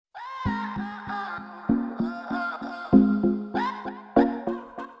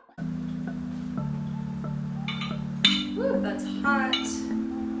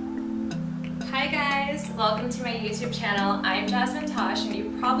welcome to my YouTube channel. I'm Jasmine Tosh and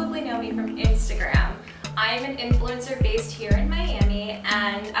you probably know me from Instagram. I'm an influencer based here in Miami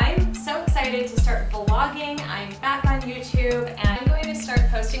and I'm so excited to start vlogging. I'm back on YouTube and I'm going to start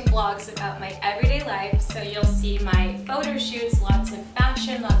posting vlogs about my everyday life, so you'll see my photo shoots, lots of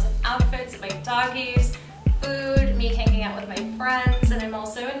fashion, lots of outfits, my doggies, food, me hanging out with my friends, and I'm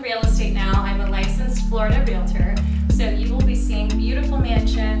also in real estate now. I'm a licensed Florida realtor, so you will be seeing beautiful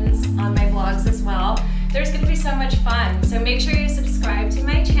mansions on my vlogs as well. There's going to be so much fun, so make sure you subscribe to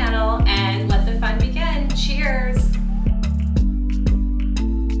my channel and let the fun begin. Cheers!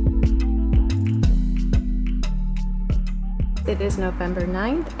 It is November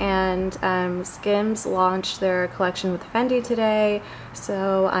 9th and Skims launched their collection with Fendi today,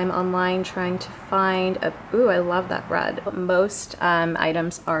 so I'm online trying to find a... Ooh, I love that red. Most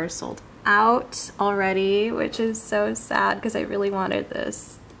items are sold out already, which is so sad because I really wanted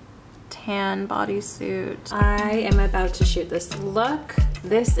this tan bodysuit. I am about to shoot this look.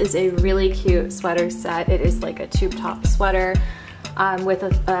 This is a really cute sweater set. It is like a tube top sweater with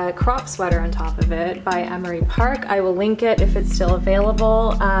a crop sweater on top of it by Emery Park. I will link it if it's still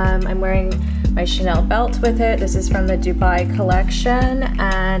available. I'm wearing my Chanel belt with it. This is from the Dubai collection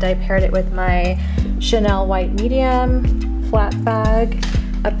and I paired it with my Chanel white medium flat bag,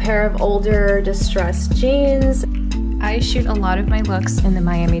 a pair of older distressed jeans. I shoot a lot of my looks in the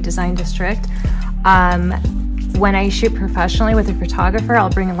Miami Design District. When I shoot professionally with a photographer,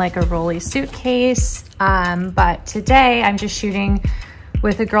 I'll bring like a rolly suitcase. But today I'm just shooting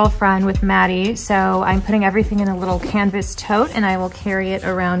with a girlfriend, with MADDIE. So I'm putting everything in a little canvas tote and I will carry it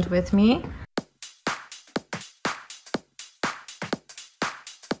around with me.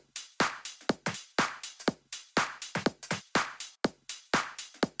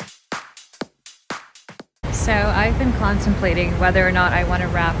 So I've been contemplating whether or not I want to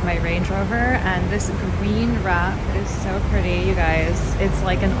wrap my Range Rover, and this green wrap is so pretty, you guys. It's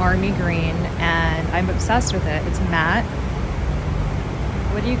like an army green and I'm obsessed with it. It's matte.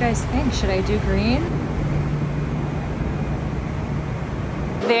 What do you guys think? Should I do green?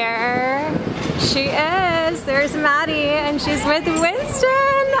 There she is. There's MADDIE and she's with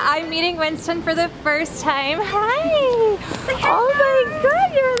Winston. I'm meeting Winston for the first time. Hi. Oh my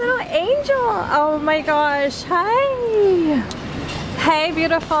god, you're a little angel. Oh my gosh. Hi. Hey,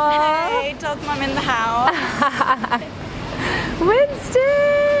 beautiful. Hey, told mom in the house.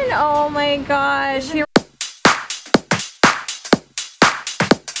 Winston. Oh my gosh.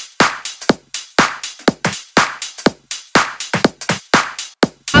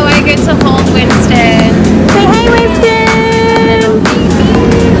 Oh, I get to hold Winston. Say hey, Winston. Little baby.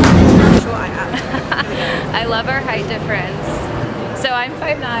 Sure I am. I love our height difference. So I'm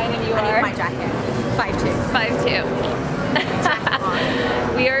 5'9" and you are? My jacket. 5'2".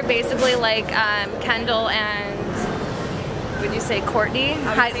 5'2". We are basically like Kendall and, would you say Courtney?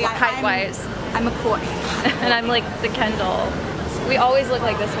 Height-wise. I'm a Courtney. And I'm like the Kendall. We always look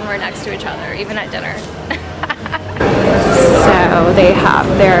like this when we're next to each other, even at dinner. So they have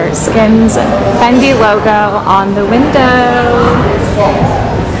their Skims and Fendi logo on the window.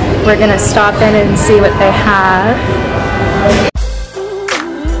 We're gonna stop in and see what they have.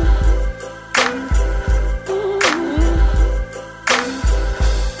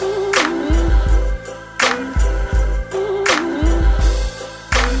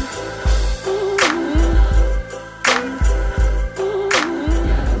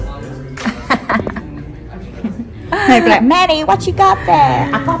 They'd be like, MADDIE, what you got there?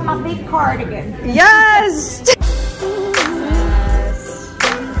 I got my big cardigan. Yes!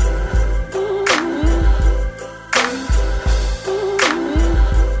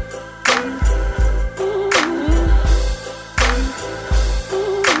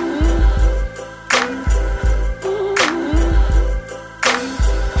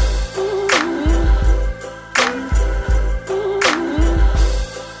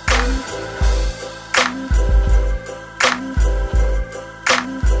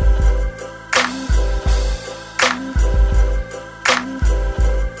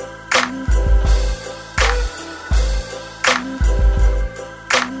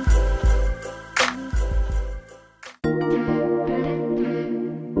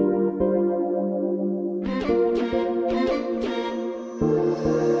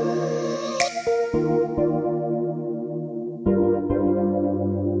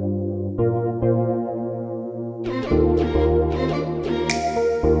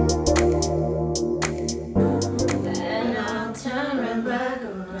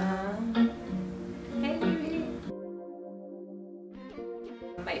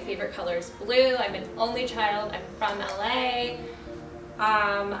 My favorite color is blue. I'm an only child. I'm from LA.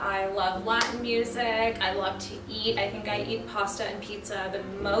 I love Latin music. I love to eat. I think I eat pasta and pizza the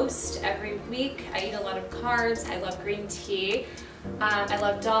most every week. I eat a lot of carbs. I love green tea. I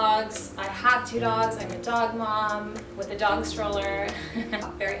love dogs. I have 2 dogs. I'm a dog mom with a dog stroller.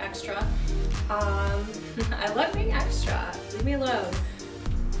 Very extra. I love being extra. Leave me alone.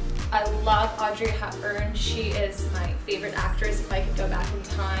 I love Audrey Hepburn. She is my favorite actress. If I could go back in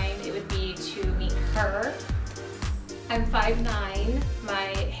time, it would be to meet her. I'm 5'9".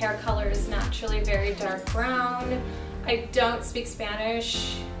 My hair color is naturally very dark brown. I don't speak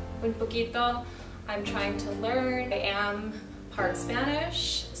Spanish, un poquito. I'm trying to learn. I am part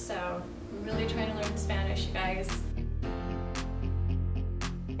Spanish, so I'm really trying to learn Spanish, you guys.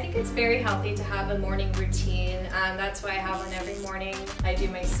 I think it's very healthy to have a morning routine. That's why I have one every morning. I do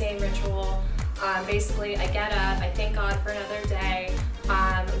my same ritual. Basically, I get up, I thank God for another day.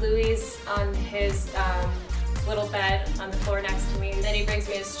 Louis on his little bed on the floor next to me. Then he brings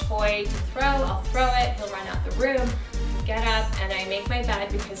me his toy to throw. I'll throw it. He'll run out the room. Get up, and I make my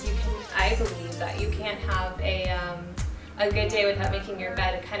bed because you can. I believe that you can't have a good day without making your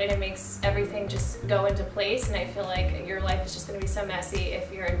bed. It kind of makes everything just go into place, and I feel like your life is just going to be so messy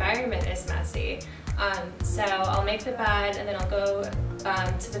if your environment is messy. So I'll make the bed, and then I'll go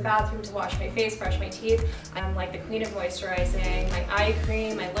to the bathroom to wash my face, brush my teeth. I'm like the queen of moisturizing. My eye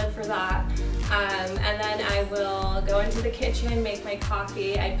cream, I live for that. And then I will go into the kitchen, make my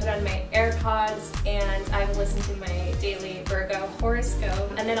coffee. I put on my AirPods, and I will listen to my daily Virgo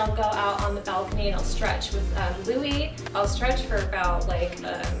horoscope. And then I'll go out on the balcony and I'll stretch with Louis. I'll stretch for about like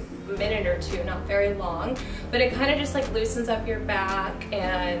a minute or 2, not very long, but it kind of just like loosens up your back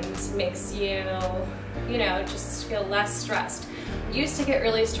and makes you, you know, just feel less stressed. Used to get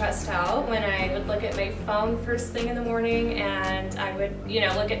really stressed out when I would look at my phone first thing in the morning, and I would, you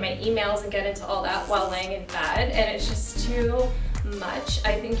know, look at my emails and get into all that while laying in bed, and it's just too much.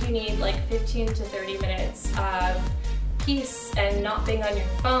 I think you need like 15 to 30 minutes of peace and not being on your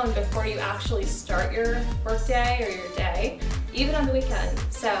phone before you actually start your workday or your day, even on the weekend.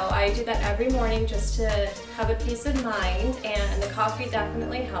 So I do that every morning just to have a peace of mind, and the coffee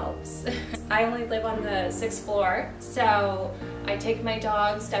definitely helps. I only live on the 6th floor, so I take my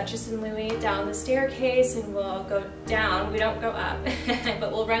dogs, Duchess and Louie, down the staircase, and we'll go down. We don't go up,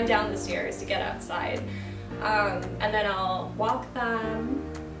 but we'll run down the stairs to get outside. And then I'll walk them,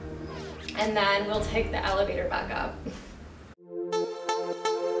 and then we'll take the elevator back up.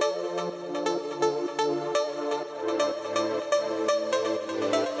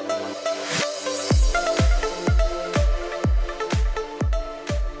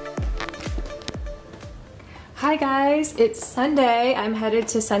 Hi guys, it's Sunday. I'm headed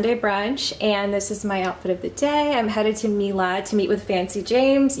to Sunday brunch, and this is my outfit of the day. I'm headed to MILA to meet with Fancy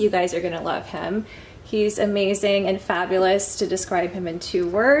James. You guys are gonna love him. He's amazing and fabulous, to describe him in 2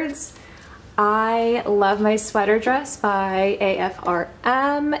 words. I love my sweater dress by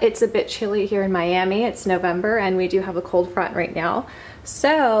AFRM. It's a bit chilly here in Miami. It's November and we do have a cold front right now.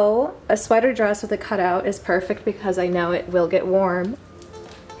 So a sweater dress with a cutout is perfect because I know it will get warm.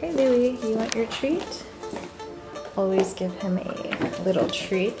 Hey Louie, you want your treat? Always give him a little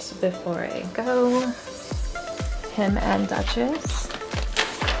treat before I go. Him and Duchess.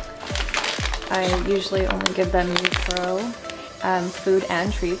 I usually only give them Pro food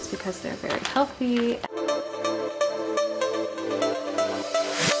and treats because they're very healthy.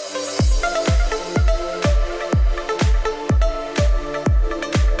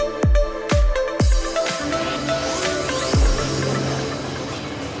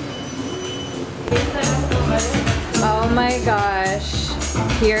 Oh my gosh,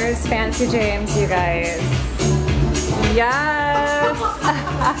 here's Fancy James, you guys. Yes!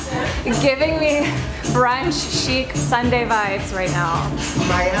 Giving me brunch chic Sunday vibes right now.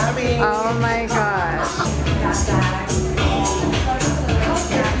 Miami! Oh my gosh.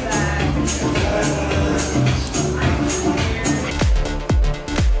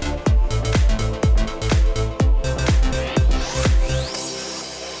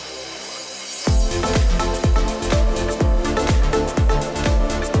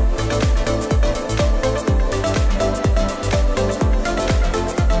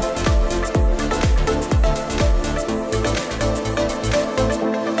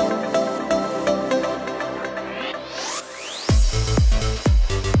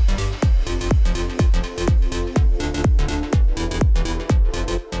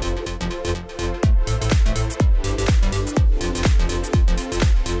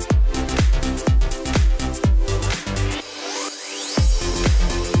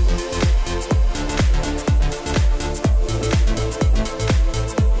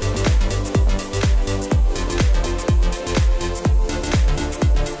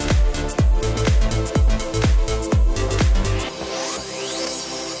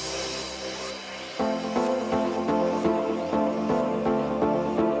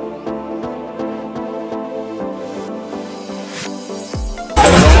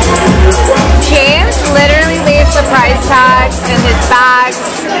 bags.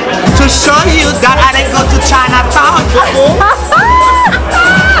 To show you that I didn't go to Chinatown.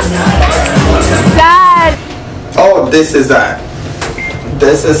 Dad! Oh, this is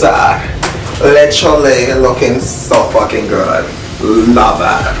literally looking so fucking good. Love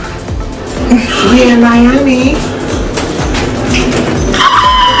it. We in Miami.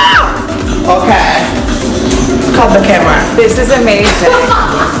 Okay. Cut the camera. This is amazing.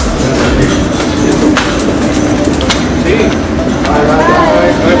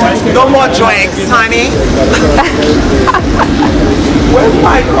 No more drinks, honey. Where's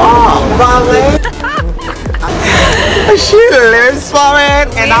my girl? Ballet? She lives for it,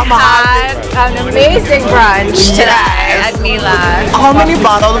 and I'm had an amazing brunch today at MILA. How many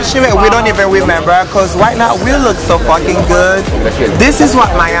bottles she made? We don't even remember, because right now we look so fucking good. This is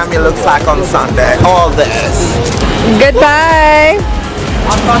what Miami looks like on Sunday. All this. Goodbye.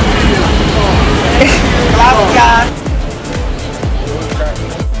 Glamsquad.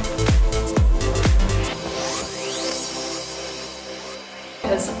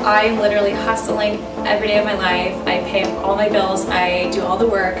 Because I'm literally hustling every day of my life. I pay all my bills, I do all the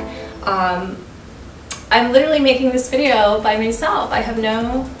work. I'm literally making this video by myself. I have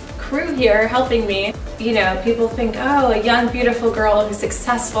no crew here helping me. You know, people think, oh, a young, beautiful girl who's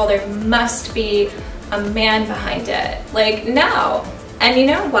successful, there must be a man behind it. Like, no. And you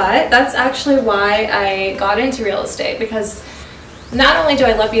know what? That's actually why I got into real estate, because not only do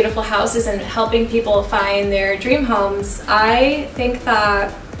I love beautiful houses and helping people find their dream homes, I think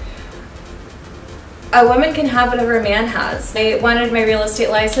that a woman can have whatever a man has. I wanted my real estate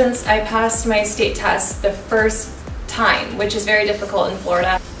license. I passed my state test the first time, which is very difficult in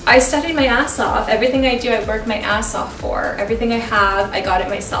Florida. I studied my ass off. Everything I do, I work my ass off for. Everything I have, I got it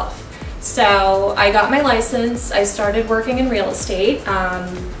myself. So I got my license. I started working in real estate.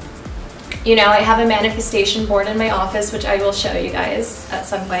 You know, I have a manifestation board in my office, which I will show you guys at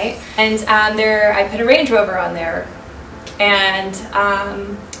some point. And there, I put a Range Rover on there. And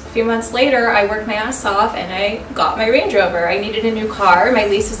a few months later, I worked my ass off and I got my Range Rover. I needed a new car. My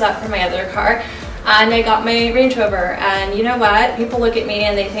lease was up for my other car. And I got my Range Rover. And you know what? People look at me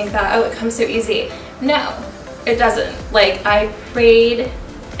and they think that, oh, it comes so easy. No, it doesn't. Like, I prayed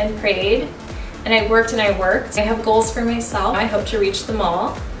and prayed. And I worked and I worked. I have goals for myself. I hope to reach them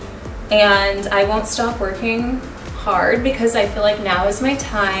all. And I won't stop working hard because I feel like now is my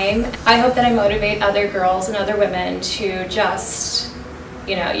time. I hope that I motivate other girls and other women to just,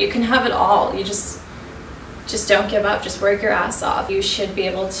 you know, you can have it all. You just don't give up, just work your ass off. You should be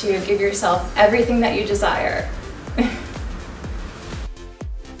able to give yourself everything that you desire.